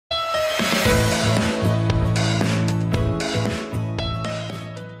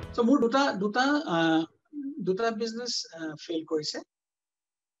So মোৰ দুটা business fail কৰিছে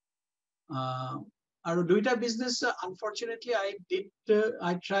আৰু দুইটা business unfortunately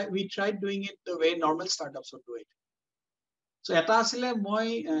we tried doing it the way normal startups would do it. So এটা আছিলে মই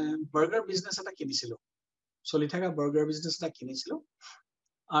burger business এটা কিনিছিলো চলি থকা burger business এটা কিনিছিলো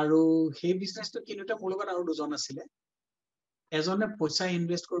আৰু সেই business টো কিনোতে মোৰ লগত আৰু দুজন আছিলে এজনে পইচা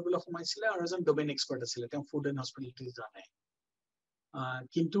ইনভেস্ট কৰিবলৈ সোমাইছিলে আৰু এজন ডোমেইন এক্সপাৰ্ট আছিলে তেওঁ ফুড এণ্ড হস্পিটেলিটি জানে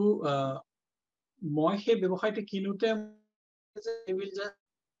কিন্তু মই সেই ব্যৱসায়টো কিনোতে I will just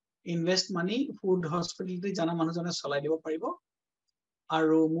invest money food hospitality জানা মানুহজনে চলাই দিব পাৰিব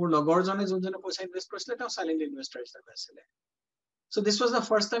আৰু মোৰ লগৰজনে যোনজনে পইচা ইনভেস্ট কৰিছিলে তেওঁ সাইলেন্ট ইনভেস্টৰ হিচাপে আছিলে So this was the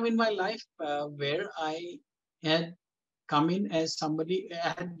first time in my life where I had come in as somebody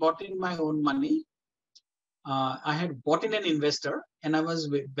I had bought in my own money I had bought in an investor and I was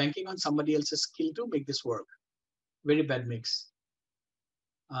banking on somebody else's skill to make this work very bad mix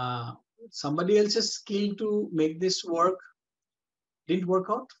somebody else's skill to make this work didn't work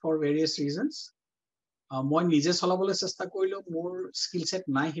out for various reasons. মই নিজে চলাবলৈ চেষ্টা কৰিলো মোৰ skill set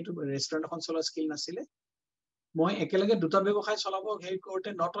নাই হেতু restaurant এখন চলোৱা স্কিল নাছিলে মই একেলগে দুটা ব্যৱসায় চলাব হেই কৰতে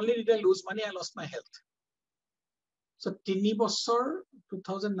not only did I lose money I lost my health. So 3 বছৰ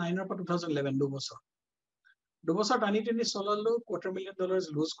 2009 ৰ পৰা 2011 দুবছৰ টানি চলালো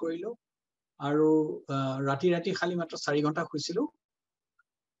 $250,000 লুজ কৰিলো আৰু ৰাতি খালি মাত্ৰ 4 ঘণ্টা শুইছিলো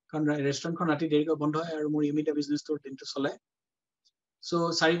কাৰণ ৰেষ্টুৰেন্টখন ৰাতি দেৰিকৈ বন্ধ হয় আৰু মোৰ ইমিডিয়েট বিজনেছটো দিনটো চলে So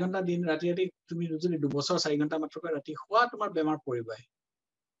 4 ঘণ্টা দিন ৰাতি তুমি যদি 2 বছৰ 4 ঘণ্টা মাত্ৰ ৰাতি খোৱা তোমাৰ বেমাৰ পৰিবাই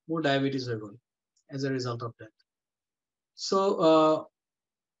মোৰ ডায়াবেটিস হৈ গল as a result of that so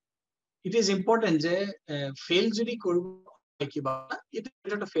it is important যে fail যদি কৰিব কিবা it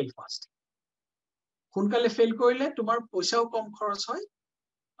better to fail fast সোনকালে fail কৰিলে তোমাৰ পইচাও কম খৰচ হয়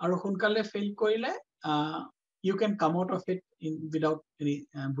আৰু সোনকালে fail কৰিলে you can come out of it without any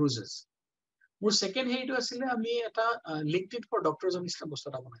bruises মোৰ সেকেন্ড হেইটো আছিল আমি এটা লিংকড ফৰ ডক্টৰছ নিচিনা বস্তু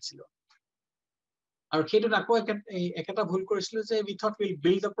এটা বনাইছিলো আৰু হেইটো আকৌ একটা ভুল কৰিছিলো যে we thought we'll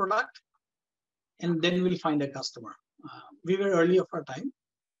build the product and then we'll find a customer we were early of our time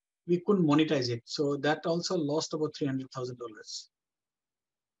we couldn't monetize it so that also lost about $300,000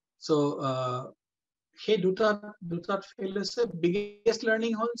 so hey দুটা fail আছে biggest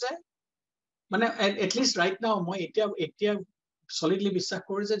learning হল যে মানে at least right now মই এতিয়া solidly বিশ্বাস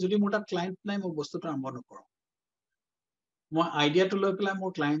কৰো যে যদি মোৰ তাত ক্লায়েন্ট নাই মই বস্তুটো আৰম্ভ নকৰো মই আইডিয়াটো লৈ পেলাই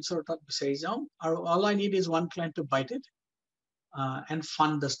মোৰ ক্লায়েন্টছৰ তাত বিচাৰি যাও আৰু all I need is one client to bite it and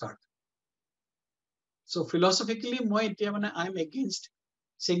fund the start so philosophically মই এতিয়া মানে I am against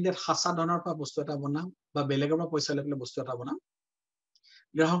saying that হাসা ধনৰ পৰা বস্তু এটা বনাম বা বেলেগৰ পৰা পইচা লৈ পেলাই বস্তু এটা বনাম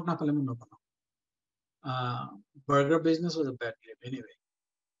গ্ৰাহক না পালে মই নবনাও burger business was a bad game anyway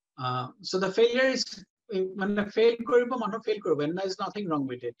so the failure is when the fail koribo manu fail koribo and there is nothing wrong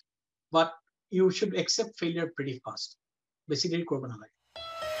with it but you should accept failure pretty fast basically korba na lage